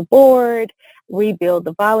for the board, rebuild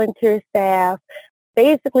the volunteer staff.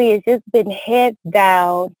 Basically, it's just been heads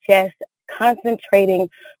down, just concentrating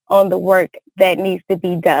on the work that needs to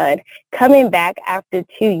be done. Coming back after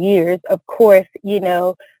 2 years, of course,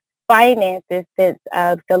 finances since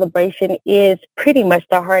celebration is pretty much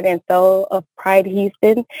the heart and soul of Pride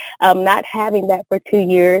Houston. Not having that for 2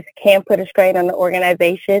 years can put a strain on the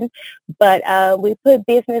organization, but we put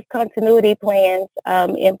business continuity plans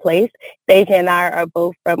in place. Tasia and I are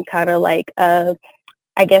both from kind of like, the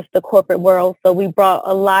corporate world, so we brought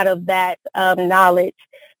a lot of that knowledge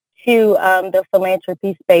to the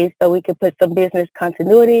philanthropy space, so we could put some business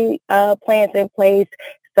continuity plans in place,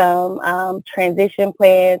 some transition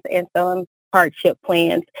plans, and some hardship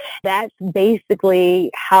plans. That's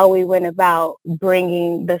basically how we went about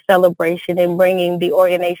bringing the celebration and bringing the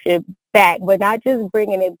organization back. We're not just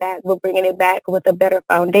bringing it back, we're bringing it back with a better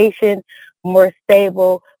foundation, more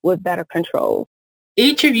stable, with better control.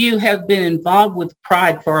 Each of you have been involved with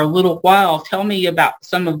Pride for a little while. Tell me about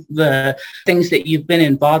some of the things that you've been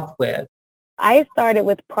involved with. I started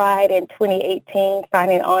with Pride in 2018,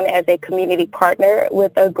 signing on as a community partner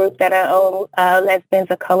with a group that I own, Lesbians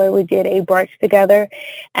of Color. We did a brunch together,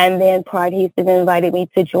 and then Pride Houston invited me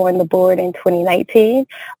to join the board in 2019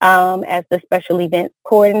 as the special events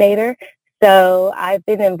coordinator. So I've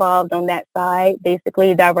been involved on that side,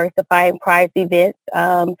 basically diversifying Pride's events,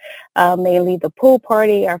 mainly the pool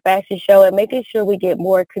party, our fashion show, and making sure we get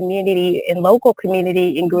more community and local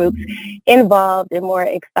community and groups involved and more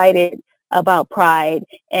excited about Pride.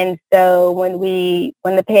 And so when the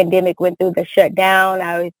pandemic went through the shutdown,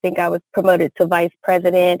 I think I was promoted to vice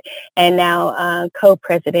president and now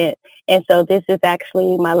co-president. And so this is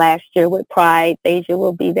actually my last year with Pride. Tasia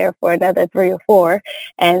will be there for another 3 or 4.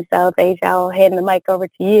 And so Tasia, I'll hand the mic over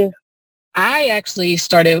to you. I actually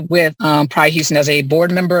started with Pride Houston as a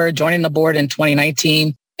board member, joining the board in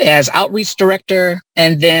 2019 as outreach director.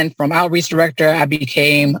 And then from outreach director, I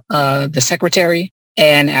became the secretary.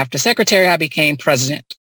 And after secretary, I became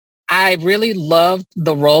president. I really loved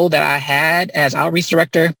the role that I had as outreach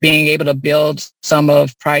director, being able to build some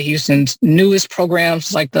of Pride Houston's newest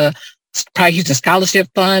programs like the Pride Houston Scholarship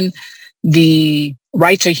Fund, the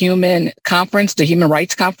Right to Human Conference, the Human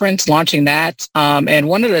Rights Conference, launching that. And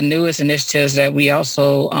one of the newest initiatives that we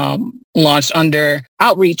also launched under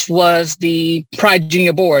outreach was the Pride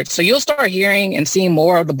Junior Board. So you'll start hearing and seeing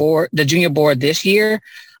more of the Junior Board this year.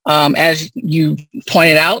 As you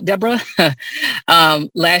pointed out, Deborah,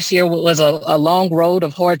 last year was a long road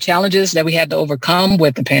of hard challenges that we had to overcome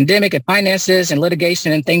with the pandemic and finances and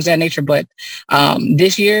litigation and things of that nature. But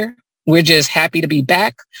this year, we're just happy to be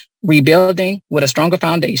back, rebuilding with a stronger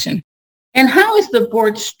foundation. And how is the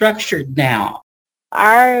board structured now?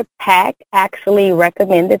 Our PAC actually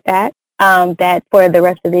recommended that for the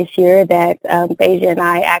rest of this year, that Phasia and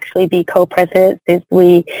I actually be co-presidents, since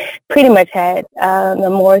we pretty much had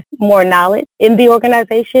more knowledge in the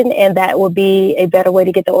organization, and that would be a better way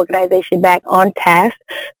to get the organization back on task.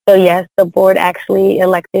 So yes, the board actually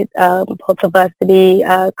elected both of us to be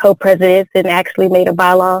co-presidents, and actually made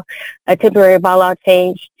a temporary bylaw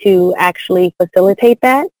change to actually facilitate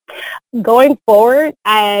that. Going forward,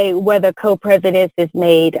 whether co-presidents is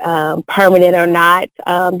made permanent or not,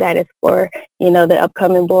 that is for the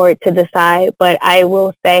upcoming board to decide. But I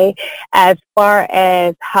will say, as far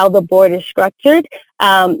as how the board is structured,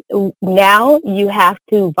 now you have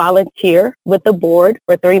to volunteer with the board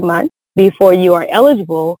for 3 months before you are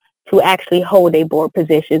eligible to actually hold a board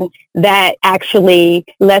position. That actually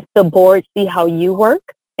lets the board see how you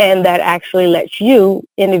work, and that actually lets you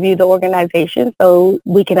interview the organization so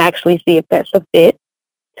we can actually see if that's a fit.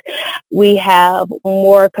 We have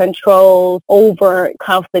more control over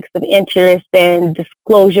conflicts of interest and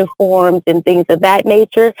disclosure forms and things of that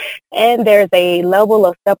nature. And there's a level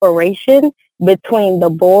of separation between the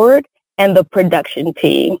board and the production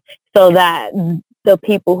team, so that the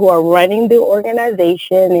people who are running the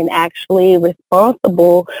organization and actually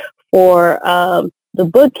responsible for the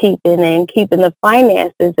bookkeeping and keeping the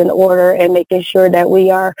finances in order and making sure that we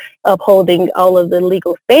are upholding all of the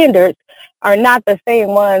legal standards are not the same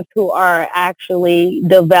ones who are actually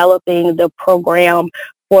developing the program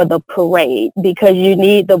for the parade, because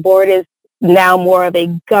the board is now more of a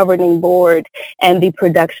governing board, and the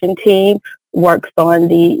production team works on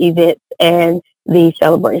the events and the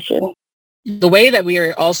celebration. The way that we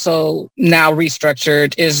are also now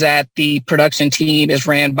restructured is that the production team is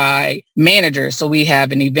ran by managers. So we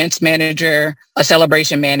have an events manager, a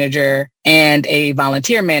celebration manager, and a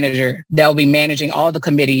volunteer manager that will be managing all the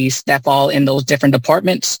committees that fall in those different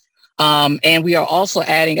departments. And we are also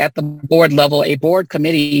adding at the board level a board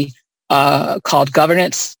committee called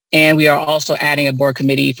governance. And we are also adding a board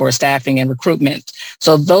committee for staffing and recruitment.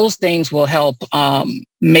 So those things will help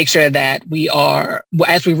make sure that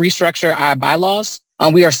as we restructure our bylaws,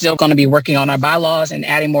 we are still going to be working on our bylaws and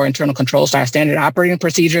adding more internal controls to our standard operating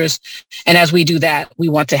procedures. And as we do that, we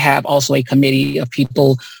want to have also a committee of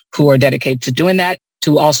people who are dedicated to doing that,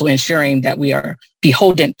 to also ensuring that we are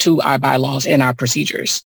beholden to our bylaws and our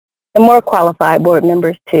procedures. And more qualified board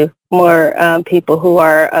members too, more people who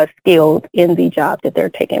are skilled in the job that they're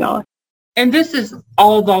taking on. And this is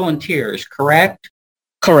all volunteers, correct?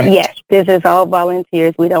 Correct. Yes, this is all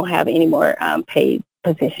volunteers. We don't have any more paid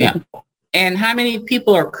positions. Yeah. And how many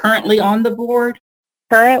people are currently on the board?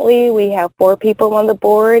 Currently, we have 4 people on the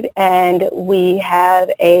board, and we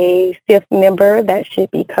have a 5th member that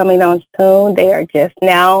should be coming on soon. They are just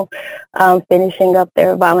now finishing up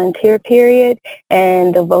their volunteer period,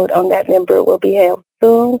 and the vote on that member will be held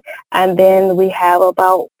soon. And then we have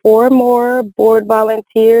about 4 more board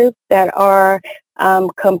volunteers that are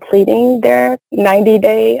completing their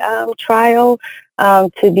 90-day trial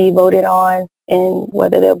to be voted on, and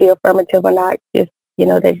whether they'll be affirmative or not, that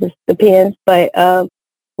just depends. But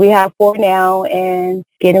we have 4 now, and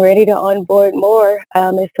getting ready to onboard more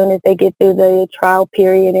as soon as they get through the trial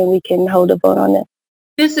period and we can hold a vote on them.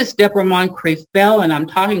 This is Deborah Moncrief Bell, and I'm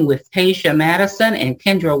talking with Phasia Madison and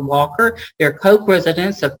Kendra Walker. They're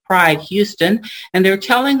co-presidents of Pride Houston, and they're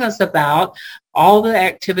telling us about all the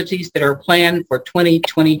activities that are planned for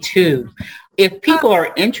 2022. If people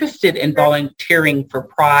are interested in volunteering for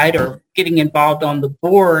Pride or getting involved on the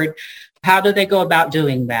board, how do they go about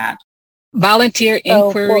doing that? Volunteer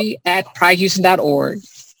inquiry at pridehouston.org.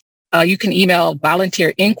 You can email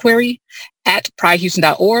volunteer inquiry at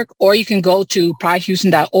pridehouston.org, or you can go to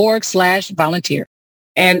pridehouston.org/volunteer.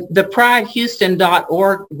 And the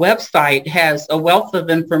pridehouston.org website has a wealth of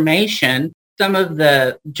information, some of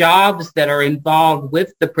the jobs that are involved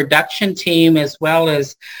with the production team, as well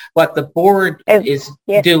as what the board is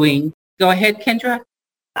doing. Go ahead, Kendra.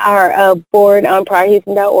 Our board on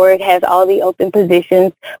PrideHouston.org has all the open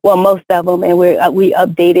positions, well, most of them, and we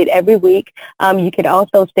update it every week. You can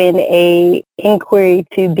also send a inquiry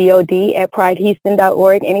to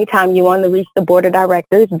bod@pridehouston.org anytime you want to reach the board of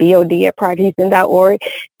directors, bod@pridehouston.org,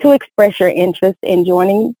 to express your interest in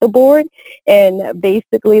joining the board. And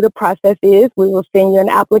basically the process is we will send you an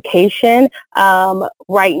application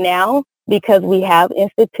right now. Because we have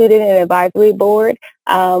instituted an advisory board,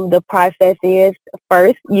 the process is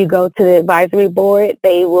first you go to the advisory board.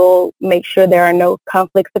 They will make sure there are no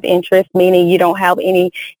conflicts of interest, meaning you don't have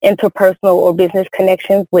any interpersonal or business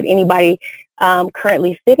connections with anybody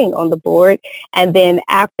currently sitting on the board. And then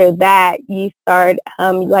after that, you start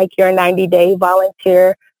like your 90-day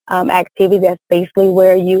volunteer activity. That's basically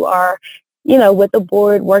where you are with the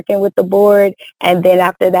board, working with the board. And then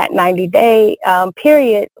after that 90-day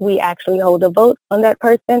period, we actually hold a vote on that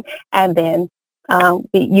person. And then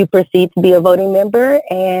you proceed to be a voting member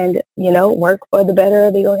and, work for the better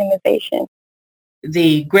of the organization.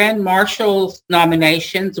 The Grand Marshals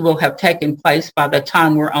nominations will have taken place by the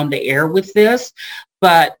time we're on the air with this,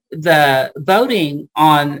 but the voting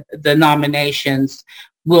on the nominations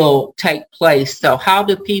will take place. So how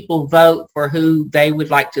do people vote for who they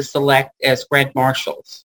would like to select as Grand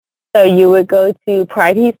Marshals? So you would go to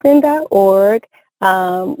pridehouston.org,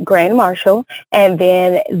 Grand Marshal, and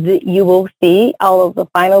then you will see all of the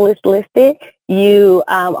finalists listed. You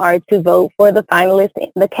are to vote for the finalists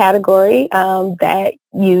in the category that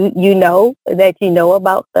you know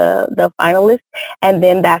about the finalists, and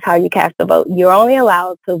then that's how you cast the vote. You're only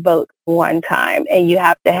allowed to vote one time, and you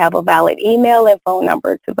have to have a valid email and phone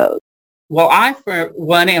number to vote. Well, I, for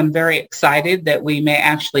one, am very excited that we may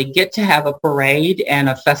actually get to have a parade and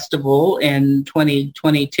a festival in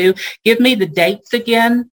 2022. Give me the dates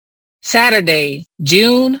again. Saturday,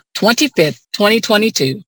 June 25th,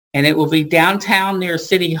 2022. And it will be downtown near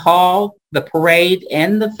City Hall, the parade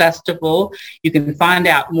and the festival. You can find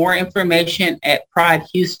out more information at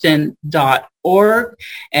pridehouston.org.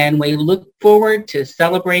 And we look forward to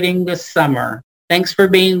celebrating this summer. Thanks for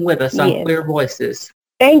being with us on Queer Voices.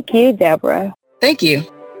 Thank you, Deborah. Thank you.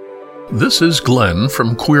 This is Glenn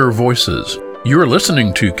from Queer Voices. You're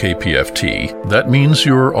listening to KPFT. That means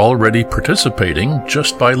you're already participating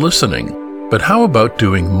just by listening. But how about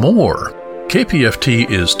doing more? KPFT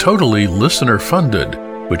is totally listener-funded,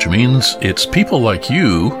 which means it's people like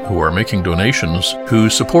you who are making donations who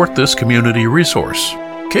support this community resource.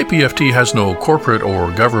 KPFT has no corporate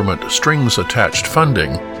or government strings-attached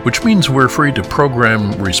funding, which means we're free to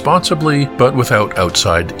program responsibly but without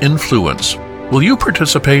outside influence. Will you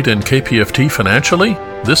participate in KPFT financially?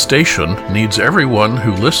 This station needs everyone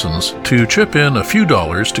who listens to chip in a few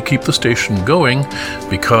dollars to keep the station going,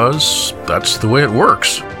 because that's the way it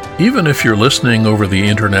works. Even if you're listening over the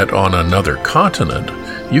internet on another continent,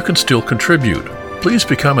 you can still contribute. Please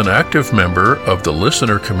become an active member of the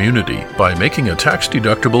listener community by making a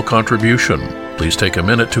tax-deductible contribution. Please take a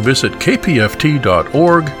minute to visit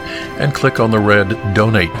kpft.org and click on the red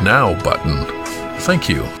Donate Now button. Thank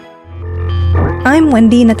you. I'm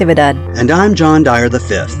Wendy Natividad. And I'm John Dyer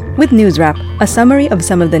V. With News Wrap, a summary of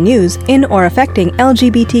some of the news in or affecting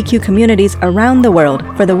LGBTQ communities around the world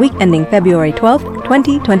for the week ending February 12,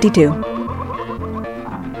 2022.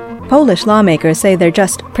 Polish lawmakers say they're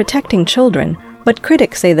just protecting children, but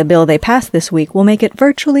critics say the bill they passed this week will make it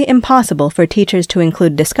virtually impossible for teachers to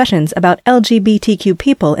include discussions about LGBTQ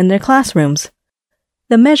people in their classrooms.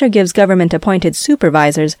 The measure gives government-appointed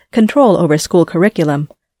supervisors control over school curriculum.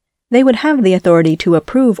 They would have the authority to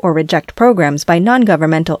approve or reject programs by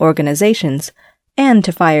non-governmental organizations, and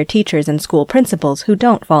to fire teachers and school principals who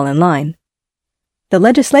don't fall in line. The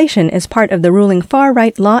legislation is part of the ruling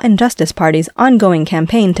far-right Law and Justice Party's ongoing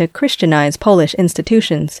campaign to Christianize Polish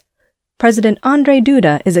institutions. President Andrzej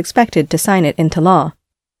Duda is expected to sign it into law.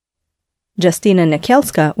 Justyna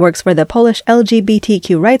Niekielska works for the Polish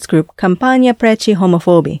LGBTQ rights group Kampania Przeciw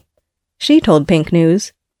Homofobii. She told Pink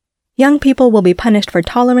News, "Young people will be punished for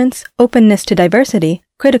tolerance, openness to diversity,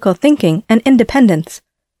 critical thinking, and independence.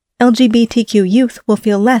 LGBTQ youth will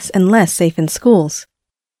feel less and less safe in schools."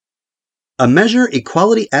 A measure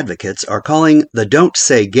equality advocates are calling the Don't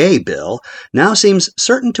Say Gay bill now seems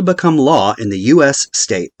certain to become law in the U.S.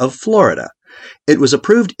 state of Florida. It was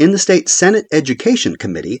approved in the state Senate Education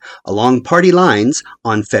Committee along party lines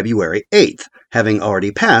on February 8th, having already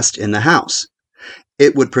passed in the House.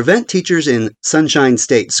 It would prevent teachers in Sunshine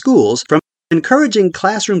State schools from encouraging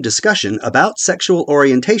classroom discussion about sexual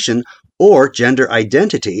orientation or gender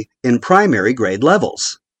identity in primary grade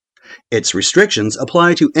levels. Its restrictions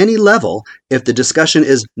apply to any level if the discussion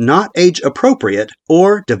is not age-appropriate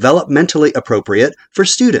or developmentally appropriate for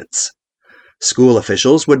students. School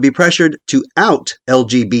officials would be pressured to out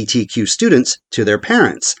LGBTQ students to their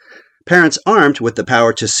parents, parents armed with the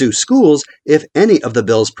power to sue schools if any of the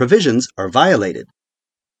bill's provisions are violated.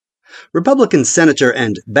 Republican Senator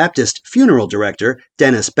and Baptist funeral director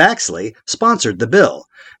Dennis Baxley sponsored the bill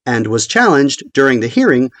and was challenged during the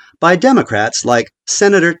hearing by Democrats like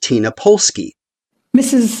Senator Tina Polsky.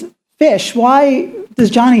 Mrs. Fish, why does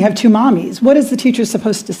Johnny have two mommies? What is the teacher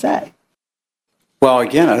supposed to say? Well,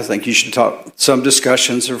 again, I think you should talk. Some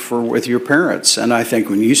discussions are with your parents, and I think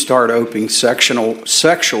when you start opening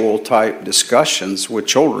sexual type discussions with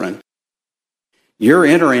children, you're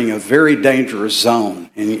entering a very dangerous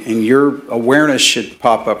zone, and your awareness should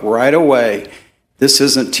pop up right away. This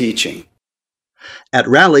isn't teaching. At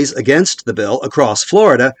rallies against the bill across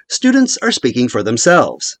Florida, students are speaking for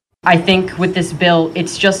themselves. I think with this bill,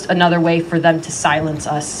 it's just another way for them to silence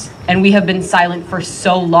us. And we have been silent for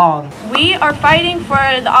so long. We are fighting for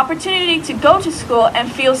the opportunity to go to school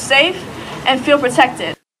and feel safe and feel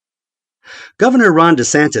protected. Governor Ron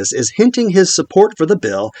DeSantis is hinting his support for the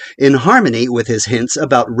bill in harmony with his hints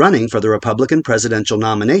about running for the Republican presidential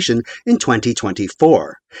nomination in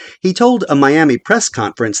 2024. He told a Miami press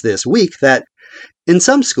conference this week that, in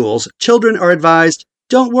some schools, children are advised,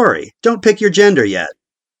 "Don't worry, don't pick your gender yet."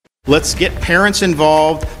 Let's get parents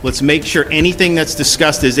involved. Let's make sure anything that's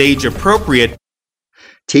discussed is age appropriate.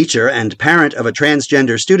 Teacher and parent of a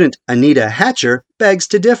transgender student, Anita Hatcher, begs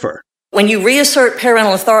to differ. When you reassert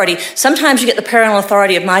parental authority, sometimes you get the parental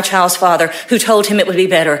authority of my child's father, who told him it would be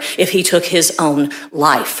better if he took his own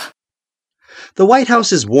life. The White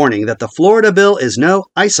House is warning that the Florida bill is no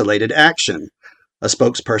isolated action. A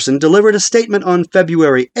spokesperson delivered a statement on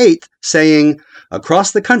February 8th saying,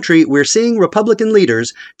 "Across the country, we're seeing Republican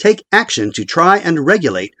leaders take action to try and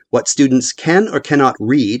regulate what students can or cannot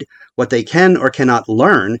read, what they can or cannot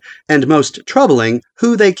learn, and most troubling,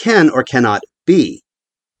 who they can or cannot be."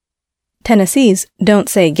 Tennessee's Don't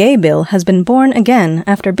Say Gay bill has been born again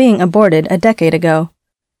after being aborted a decade ago.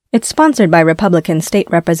 It's sponsored by Republican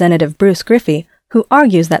State Representative Bruce Griffey, who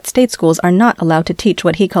argues that state schools are not allowed to teach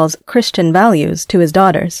what he calls Christian values to his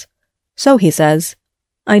daughters. So he says,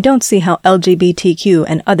 "I don't see how LGBTQ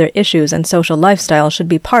and other issues and social lifestyle should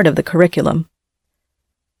be part of the curriculum."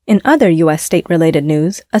 In other U.S. state-related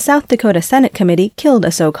news, a South Dakota Senate committee killed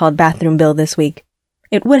a so-called bathroom bill this week.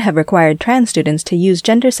 It would have required trans students to use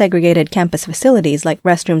gender-segregated campus facilities like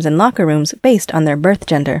restrooms and locker rooms based on their birth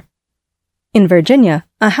gender. In Virginia,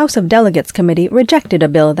 a House of Delegates committee rejected a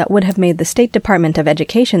bill that would have made the State Department of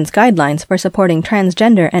Education's guidelines for supporting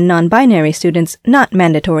transgender and non-binary students not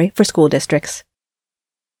mandatory for school districts.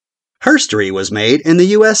 History was made in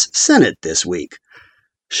the U.S. Senate this week.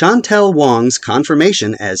 Chantel Wong's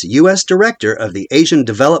confirmation as U.S. Director of the Asian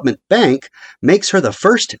Development Bank makes her the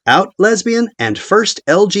first out lesbian and first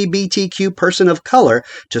LGBTQ person of color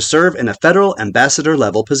to serve in a federal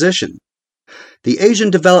ambassador-level position. The Asian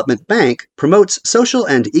Development Bank promotes social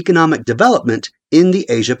and economic development in the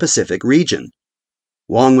Asia-Pacific region.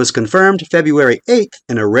 Wong was confirmed February 8th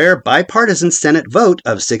in a rare bipartisan Senate vote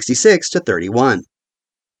of 66 to 31.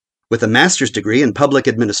 With a master's degree in public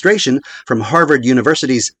administration from Harvard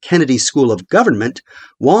University's Kennedy School of Government,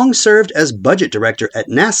 Wong served as budget director at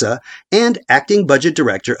NASA and acting budget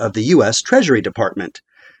director of the U.S. Treasury Department.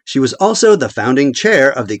 She was also the founding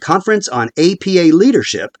chair of the Conference on APA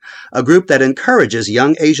Leadership, a group that encourages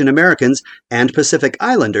young Asian Americans and Pacific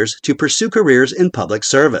Islanders to pursue careers in public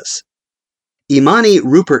service. Imani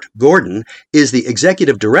Rupert Gordon is the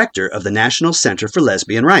executive director of the National Center for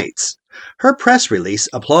Lesbian Rights. Her press release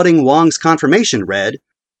applauding Wong's confirmation read,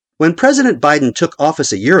 "When President Biden took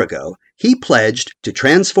office a year ago, he pledged to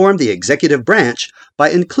transform the executive branch by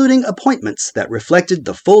including appointments that reflected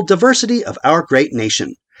the full diversity of our great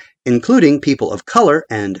nation, including people of color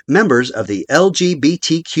and members of the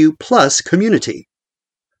LGBTQ+ community.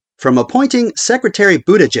 From appointing Secretary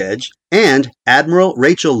Buttigieg and Admiral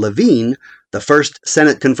Rachel Levine, the first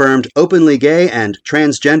Senate-confirmed openly gay and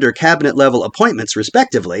transgender cabinet-level appointments,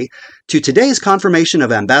 respectively, to today's confirmation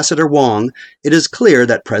of Ambassador Wong, it is clear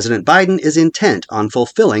that President Biden is intent on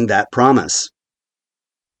fulfilling that promise."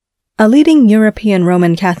 A leading European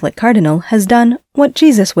Roman Catholic cardinal has done what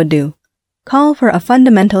Jesus would do: call for a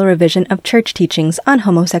fundamental revision of church teachings on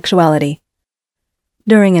homosexuality.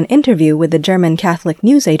 During an interview with the German Catholic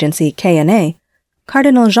news agency KNA,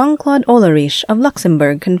 Cardinal Jean-Claude Ulrich of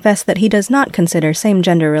Luxembourg confessed that he does not consider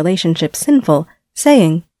same-gender relationships sinful,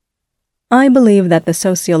 saying, "I believe that the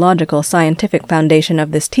sociological scientific foundation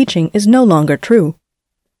of this teaching is no longer true."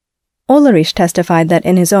 Ulrich testified that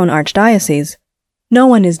in his own archdiocese, no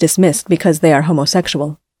one is dismissed because they are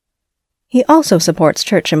homosexual. He also supports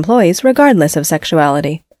church employees regardless of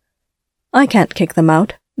sexuality. I can't kick them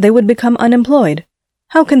out. They would become unemployed.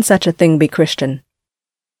 How can such a thing be Christian?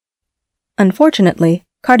 Unfortunately,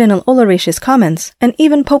 Cardinal Ulrich's comments and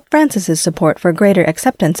even Pope Francis's support for greater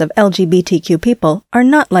acceptance of LGBTQ people are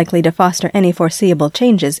not likely to foster any foreseeable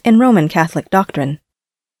changes in Roman Catholic doctrine.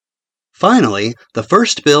 Finally, the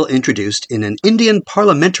first bill introduced in an Indian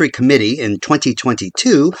parliamentary committee in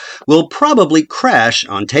 2022 will probably crash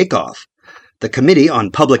on takeoff. The Committee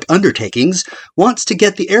on Public Undertakings wants to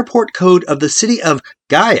get the airport code of the city of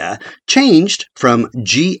Gaya changed from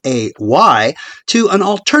GAY to an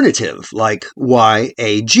alternative like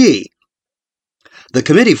YAG. The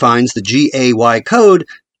committee finds the GAY code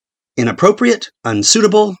inappropriate,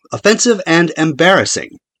 unsuitable, offensive, and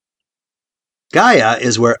embarrassing. Gaya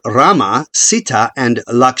is where Rama, Sita, and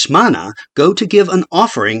Lakshmana go to give an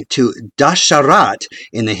offering to Dasharat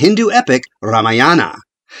in the Hindu epic Ramayana.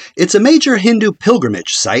 It's a major Hindu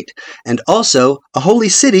pilgrimage site and also a holy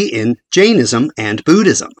city in Jainism and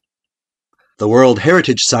Buddhism. The World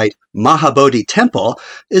Heritage Site Mahabodhi Temple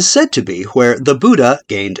is said to be where the Buddha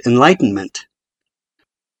gained enlightenment.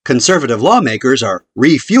 Conservative lawmakers are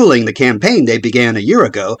refueling the campaign they began a year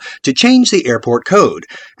ago to change the airport code,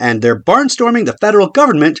 and they're barnstorming the federal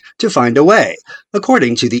government to find a way,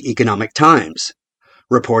 according to the Economic Times.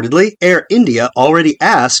 Reportedly, Air India already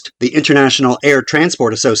asked the International Air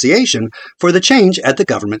Transport Association for the change at the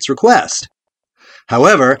government's request.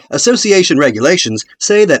 However, association regulations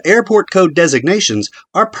say that airport code designations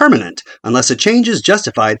are permanent unless a change is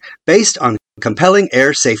justified based on compelling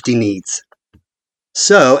air safety needs.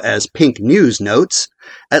 So, as Pink News notes,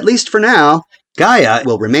 at least for now, Gaya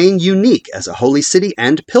will remain unique as a holy city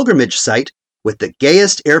and pilgrimage site with the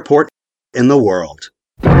gayest airport in the world.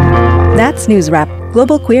 That's News Wrap,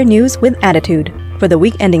 global queer news with attitude, for the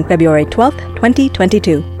week ending February 12th,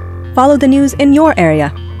 2022. Follow the news in your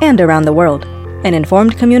area and around the world. An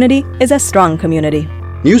informed community is a strong community.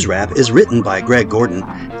 News Wrap is written by Greg Gordon,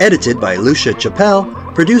 edited by Lucia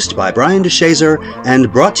Chappelle, produced by Brian DeShazer,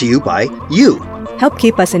 and brought to you by you. Help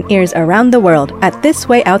keep us in ears around the world at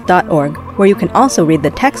thiswayout.org, where you can also read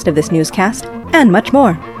the text of this newscast and much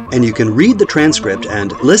more. And you can read the transcript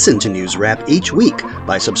and listen to News Wrap each week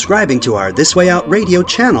by subscribing to our This Way Out radio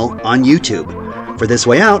channel on YouTube. For This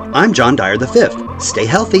Way Out, I'm John Dyer V. Stay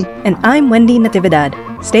healthy. And I'm Wendy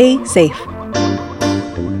Natividad. Stay safe.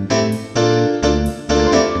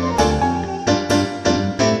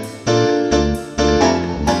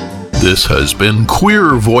 This has been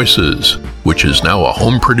Queer Voices, which is now a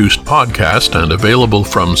home-produced podcast and available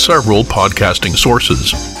from several podcasting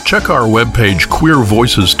sources. Check our webpage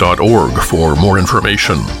queervoices.org for more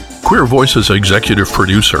information. Queer Voices executive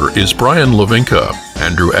producer is Brian Levinka.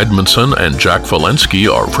 Andrew Edmondson and Jack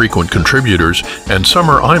Valensky are frequent contributors, and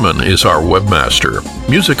Summer Iman is our webmaster.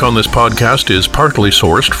 Music on this podcast is partly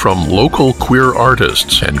sourced from local queer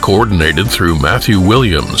artists and coordinated through Matthew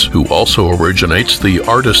Williams, who also originates the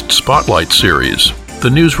Artist Spotlight series. The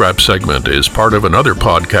News Wrap segment is part of another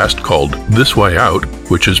podcast called This Way Out,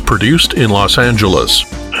 which is produced in Los Angeles.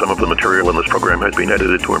 Some of the material in this program has been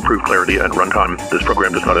edited to improve clarity and runtime. This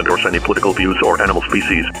program does not endorse any political views or animal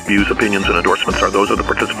species. Views, opinions, and endorsements are those of the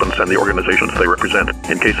participants and the organizations they represent.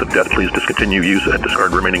 In case of death, please discontinue use and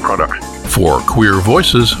discard remaining products. For Queer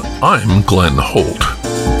Voices, I'm Glenn Holt.